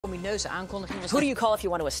Who do you call if you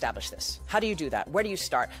want to establish this? How do you do that? Where do you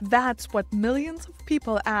start? That's what millions of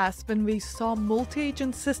people asked when we saw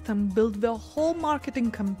multi-agent system build the whole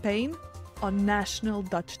marketing campaign on national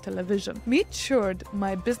Dutch television. Meet Sjoerd,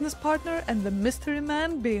 my business partner and the mystery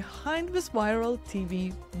man behind this viral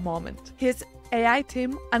TV moment. His AI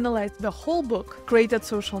team analyzed the whole book, created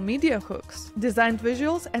social media hooks, designed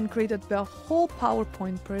visuals, and created the whole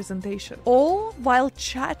PowerPoint presentation, all while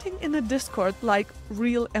chatting in a Discord like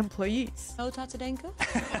real employees. Nota te denken?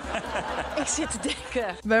 Ik zit te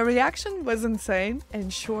denken. The reaction was insane, and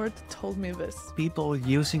Sjoerd told me this. People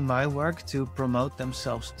using my work to promote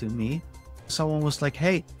themselves to me. Someone was like,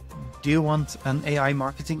 hey, do you want an AI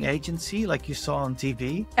marketing agency like you saw on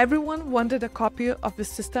TV? Everyone wanted a copy of the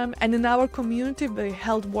system, and in our community they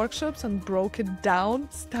held workshops and broke it down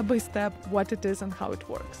step by step what it is and how it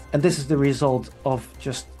works. And this is the result of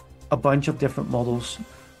just a bunch of different models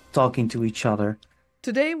talking to each other.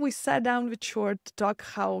 Today, we sat down with Sjoerd to talk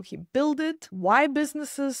how he built it, why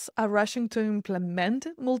businesses are rushing to implement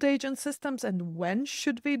multi-agent systems and when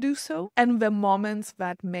should they do so, and the moments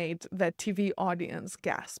that made the TV audience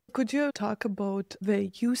gasp. Could you talk about the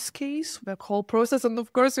use case, the whole process, and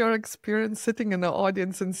of course your experience sitting in the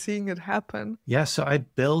audience and seeing it happen? Yeah, so I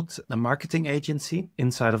built a marketing agency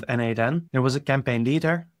inside of N8N. There was a campaign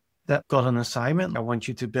leader that got an assignment. I want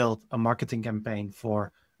you to build a marketing campaign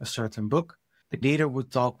for a certain book. The leader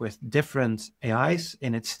would talk with different AIs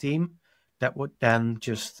in its team that would then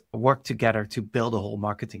just work together to build a whole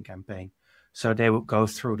marketing campaign. So they would go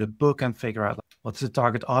through the book and figure out what's the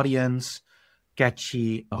target audience,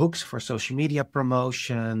 catchy hooks for social media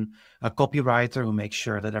promotion, a copywriter who makes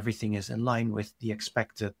sure that everything is in line with the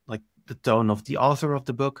expected, like the tone of the author of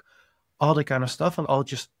the book, all that kind of stuff, and all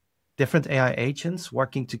just different AI agents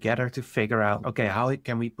working together to figure out, okay, how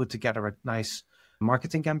can we put together a nice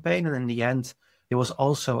marketing campaign? And in the end, there was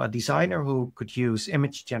also a designer who could use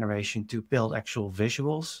image generation to build actual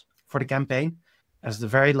visuals for the campaign. As the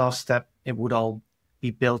very last step, it would all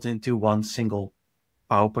be built into one single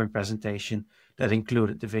PowerPoint presentation that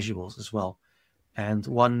included the visuals as well. And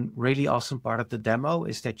one really awesome part of the demo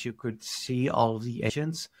is that you could see all of the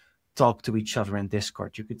agents talk to each other in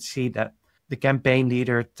Discord. You could see that the campaign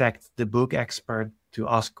leader tagged the book expert to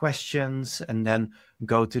ask questions and then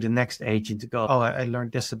go to the next agent to go, oh, I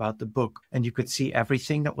learned this about the book. And you could see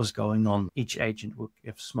everything that was going on. Each agent would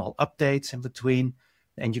give small updates in between,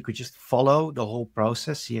 and you could just follow the whole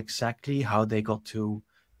process, see exactly how they got to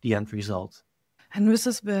the end result. And this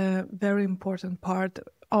is the very important part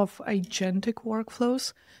of agentic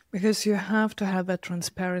workflows, because you have to have that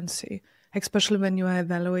transparency, especially when you are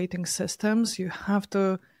evaluating systems. You have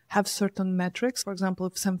to have certain metrics. For example,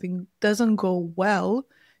 if something doesn't go well,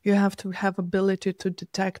 you have to have ability to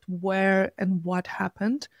detect where and what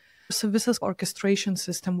happened. So this is orchestration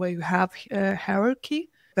system where you have a hierarchy,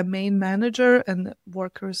 the main manager and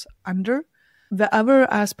workers under. The other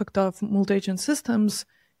aspect of multi-agent systems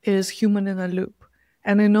is human in a loop.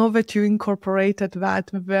 And I know that you incorporated that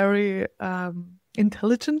very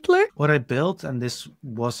intelligently. What I built, and this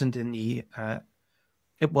wasn't in the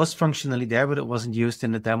it was functionally there, but it wasn't used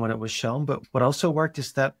in the demo that was shown. But what also worked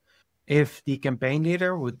is that if the campaign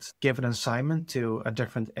leader would give an assignment to a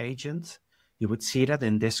different agent, you would see that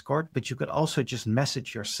in Discord, but you could also just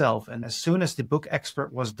message yourself. And as soon as the book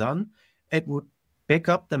expert was done, it would pick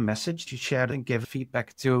up the message to share and give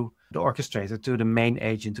feedback to the orchestrator, to the main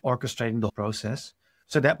agent orchestrating the process.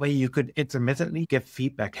 So that way you could intermittently give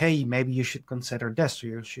feedback. Hey, maybe you should consider this or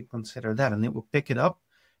you should consider that. And it will pick it up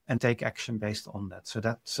and take action based on that. So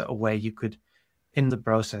that's a way you could, in the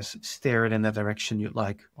process, steer it in the direction you'd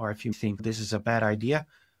like. Or if you think this is a bad idea,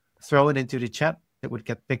 throw it into the chat. It would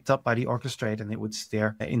get picked up by the orchestrator and it would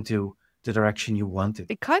steer into the direction you wanted.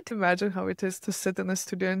 I can't imagine how it is to sit in a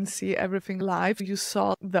studio and see everything live. You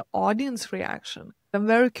saw the audience reaction. I'm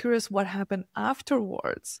very curious what happened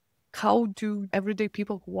afterwards. How do everyday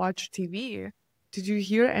people who watch TV, did you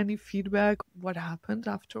hear any feedback? What happened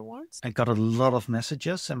afterwards? I got a lot of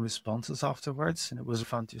messages and responses afterwards, and it was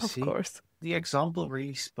fun to see. Of course. The example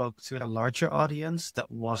really spoke to a larger audience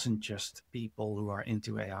that wasn't just people who are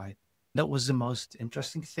into AI. That was the most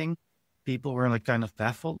interesting thing. People were like kind of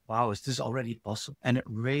baffled. Wow, is this already possible? And it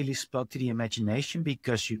really spoke to the imagination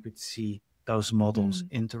because you could see those models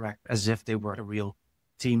interact as if they were a real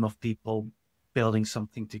team of people building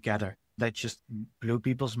something together. That just blew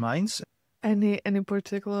people's minds. Any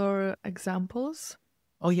particular examples?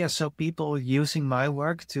 Oh yeah, so people using my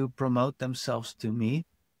work to promote themselves to me.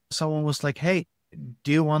 Someone was like, hey,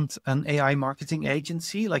 do you want an AI marketing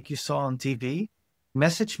agency like you saw on TV?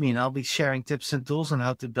 Message me and I'll be sharing tips and tools on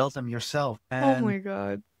how to build them yourself. And oh my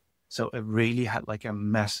God. So it really had like a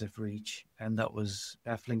massive reach, and that was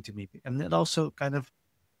baffling to me. And it also kind of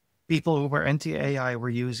people who were anti AI were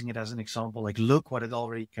using it as an example, like, look what it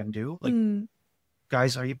already can do. Like,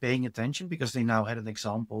 guys, are you paying attention? Because they now had an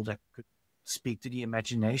example that could speak to the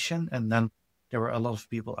imagination. And then there were a lot of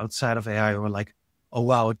people outside of AI who were like, oh,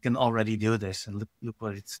 wow, it can already do this. And look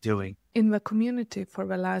what it's doing. In the community for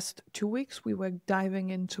the last 2 weeks, we were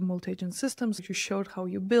diving into multi-agent systems. You showed how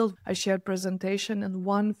you build. I shared presentation. And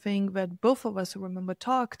one thing that both of us remember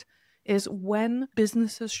talked is when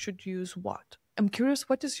businesses should use what. I'm curious,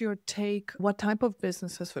 what is your take? What type of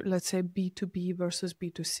businesses, let's say B2B versus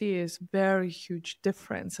B2C, is very huge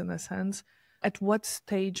difference in a sense. At what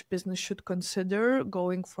stage business should consider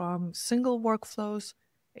going from single workflows,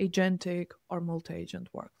 agentic or multi-agent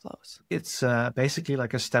workflows? It's basically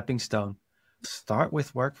like a stepping stone. Start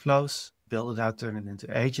with workflows, build it out, turn it into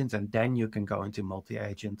agent, and then you can go into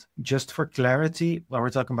multi-agent. Just for clarity, when we're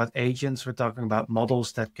talking about agents, we're talking about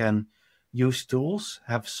models that can use tools,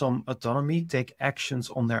 have some autonomy, take actions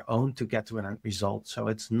on their own to get to an end result. So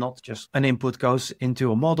it's not just an input goes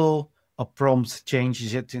into a model, a prompt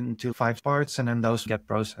changes it into 5 parts, and then those get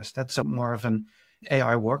processed. That's more of an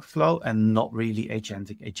AI workflow and not really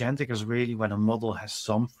agentic. Agentic is really when a model has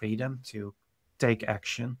some freedom to take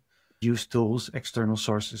action, use tools, external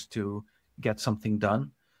sources to get something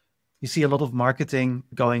done. You see a lot of marketing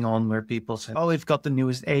going on where people say, oh, we've got the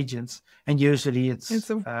newest agents. And usually it's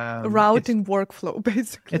a routing workflow,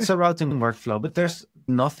 basically. It's a routing workflow, but there's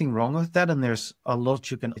nothing wrong with that. And there's a lot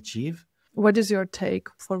you can achieve. What is your take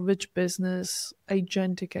for which business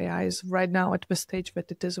agentic AI is right now at the stage that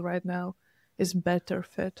it is right now is better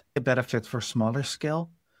fit? A better fit for smaller scale,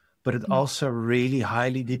 but it also really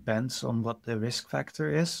highly depends on what the risk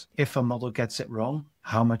factor is. If a model gets it wrong,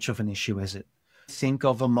 how much of an issue is it? Think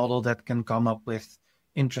of a model that can come up with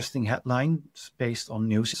interesting headlines based on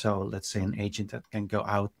news. So let's say an agent that can go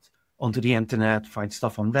out onto the internet, find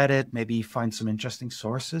stuff on Reddit, maybe find some interesting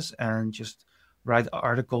sources and just write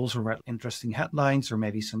articles or write interesting headlines or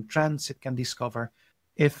maybe some trends it can discover.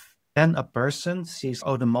 If then a person sees,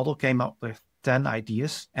 oh, the model came up with 10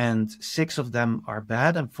 ideas and 6 of them are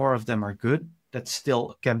bad and 4 of them are good, that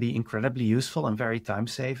still can be incredibly useful and very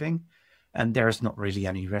time-saving. And there's not really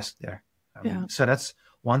any risk there. So that's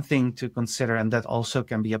one thing to consider. And that also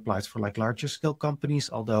can be applied for like larger scale companies,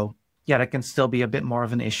 although, that can still be a bit more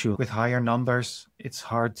of an issue. With higher numbers, it's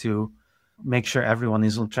hard to make sure everyone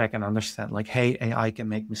is on track and understand like, hey, AI can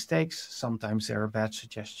make mistakes. Sometimes there are bad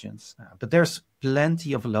suggestions, but there's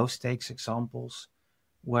plenty of low stakes examples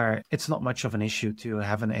where it's not much of an issue to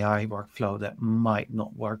have an AI workflow that might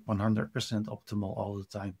not work 100% optimal all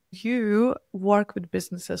the time. You work with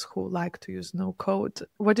businesses who like to use no code.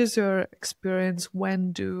 What is your experience?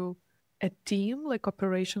 When do a team like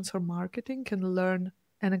operations or marketing can learn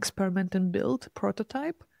and experiment and build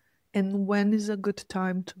prototype? And when is a good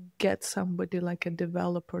time to get somebody like a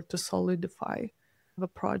developer to solidify the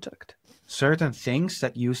project? Certain things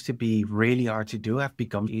that used to be really hard to do have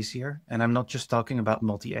become easier. And I'm not just talking about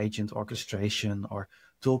multi-agent orchestration or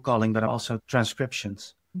tool calling, but also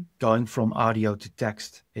transcriptions. Going from audio to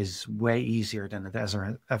text is way easier than it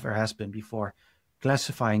ever has been before.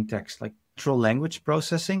 Classifying text, like natural language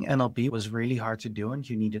processing, NLP, was really hard to do, and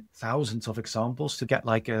you needed thousands of examples to get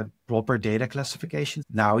like a proper data classification.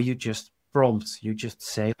 Now you just prompt, you just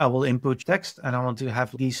say, I will input text and I want to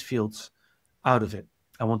have these fields out of it.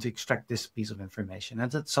 I want to extract this piece of information.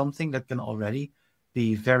 And that's something that can already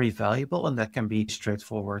be very valuable, and that can be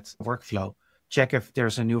straightforward workflow. Check if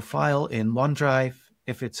there's a new file in OneDrive.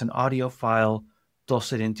 If it's an audio file,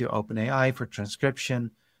 toss it into OpenAI for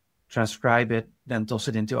transcription, transcribe it, then toss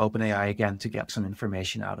it into OpenAI again to get some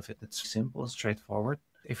information out of it. It's simple and straightforward.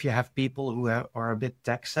 If you have people who are a bit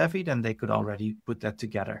tech savvy, then they could already put that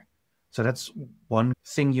together. So that's one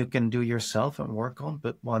thing you can do yourself and work on.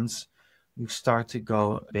 But once you start to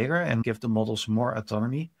go bigger and give the models more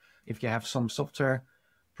autonomy, if you have some software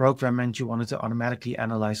program and you wanted to automatically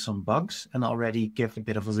analyze some bugs and already give a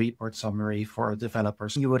bit of a report summary for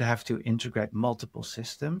developers, you would have to integrate multiple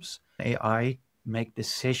systems. AI make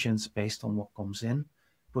decisions based on what comes in,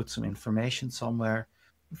 put some information somewhere,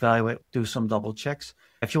 evaluate, do some double checks.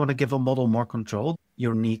 If you want to give a model more control,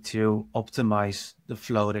 you need to optimize the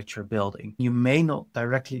flow that you're building. You may not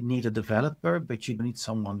directly need a developer, but you need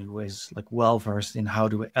someone who is like well-versed in how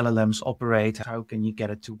do LLMs operate, how can you get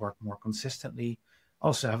it to work more consistently,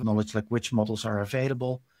 also have knowledge like which models are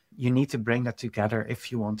available. You need to bring that together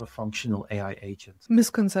if you want a functional AI agent.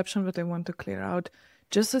 Misconception that I want to clear out.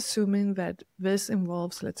 Just assuming that this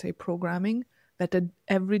involves, let's say, programming, that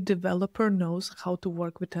every developer knows how to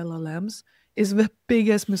work with LLMs, is the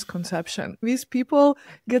biggest misconception. These people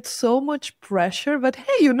get so much pressure, but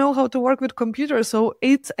hey, you know how to work with computers, so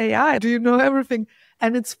it's AI. Do you know everything?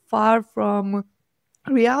 And it's far from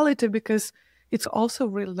reality because it's also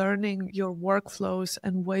relearning your workflows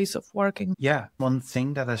and ways of working. Yeah, one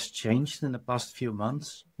thing that has changed in the past few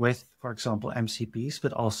months with, for example, MCPs,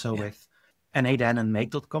 but also with N8N and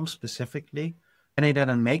Make.com specifically. N8N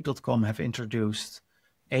and Make.com have introduced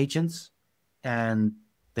agents, and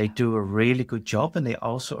they do a really good job, and they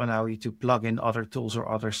also allow you to plug in other tools or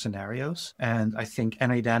other scenarios. And I think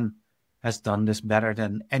N8N has done this better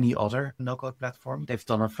than any other no-code platform. They've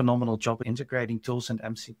done a phenomenal job integrating tools and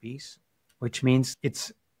MCPs, which means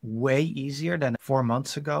it's way easier than 4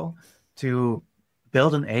 months ago to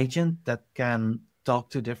build an agent that can talk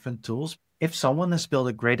to different tools. If someone has built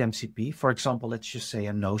a great MCP, for example, let's just say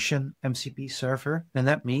a Notion MCP server, then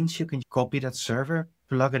that means you can copy that server,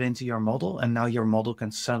 plug it into your model, and now your model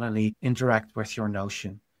can suddenly interact with your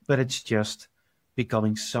Notion. But it's just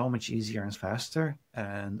becoming so much easier and faster.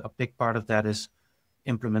 And a big part of that is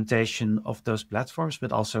implementation of those platforms,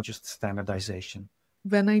 but also just standardization.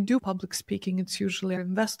 When I do public speaking, it's usually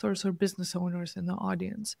investors or business owners in the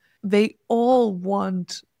audience. They all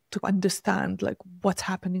want to understand like what's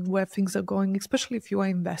happening, where things are going, especially if you are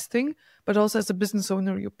investing. But also as a business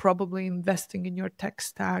owner, you're probably investing in your tech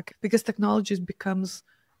stack because technology becomes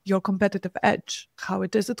your competitive edge. How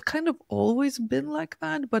it is, it's kind of always been like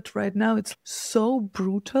that, but right now it's so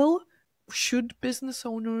brutal. Should business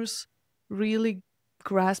owners really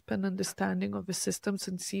grasp an understanding of the systems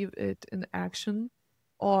and see it in action?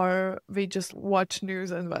 Or they just watch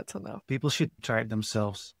news and that's enough? People should try it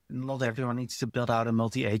themselves. Not everyone needs to build out a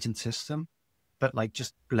multi-agent system, but like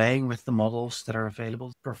just playing with the models that are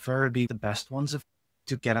available, preferably the best ones,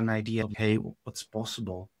 to get an idea of, hey, what's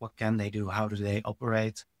possible? What can they do? How do they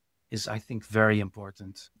operate? Is, I think, very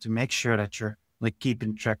important to make sure that you're like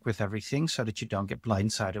keeping track with everything so that you don't get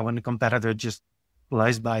blindsided when the competitor just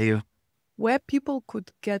flies by you. Where people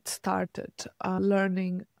could get started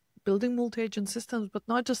learning building multi-agent systems, but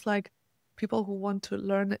not just like people who want to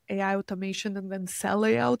learn AI automation and then sell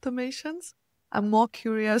AI automations. I'm more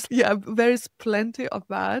curious. Yeah, there is plenty of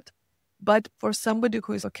that. But for somebody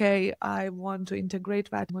who is, okay, I want to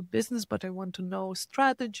integrate that in my business, but I want to know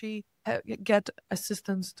strategy, get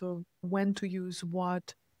assistance to when to use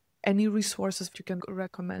what, any resources you can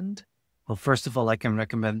recommend? Well, first of all, I can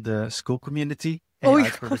recommend the school community, Oh, AI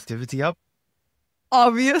yeah. Productivity Hub.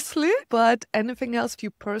 Obviously, but anything else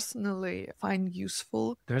you personally find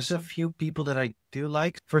useful? There's a few people that I do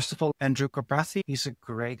like. First of all, Andrew Karpathy. He's a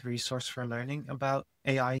great resource for learning about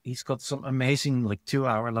AI. He's got some amazing, like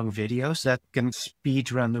 2-hour-long videos that can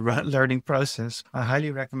speed run the learning process. I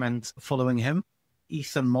highly recommend following him.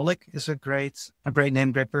 Ethan Mollick is a great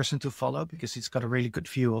name, great person to follow because he's got a really good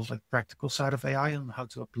view of like practical side of AI and how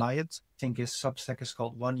to apply it. I think his Substack is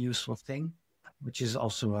called One Useful Thing, which is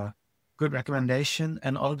also a good recommendation.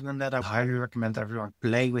 And other than that, I highly recommend everyone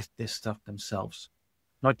play with this stuff themselves.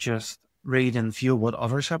 Not just read and view what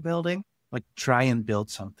others are building, like try and build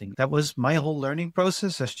something. That was my whole learning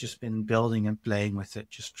process, has just been building and playing with it,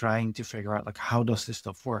 just trying to figure out like how does this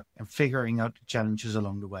stuff work and figuring out the challenges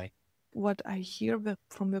along the way. What I hear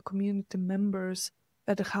from the community members,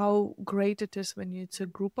 that how great it is when it's a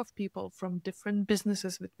group of people from different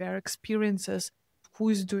businesses with their experiences, who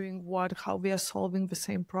is doing what, how we are solving the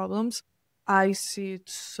same problems. I see it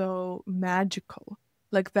so magical.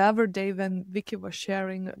 Like the other day when Vicky was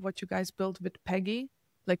sharing what you guys built with Peggy,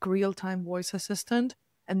 like real-time voice assistant,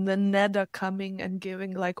 and then Neda coming and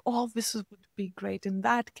giving like, oh, would be great in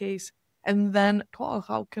that case. And then, oh,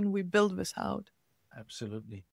 how can we build this out? Absolutely.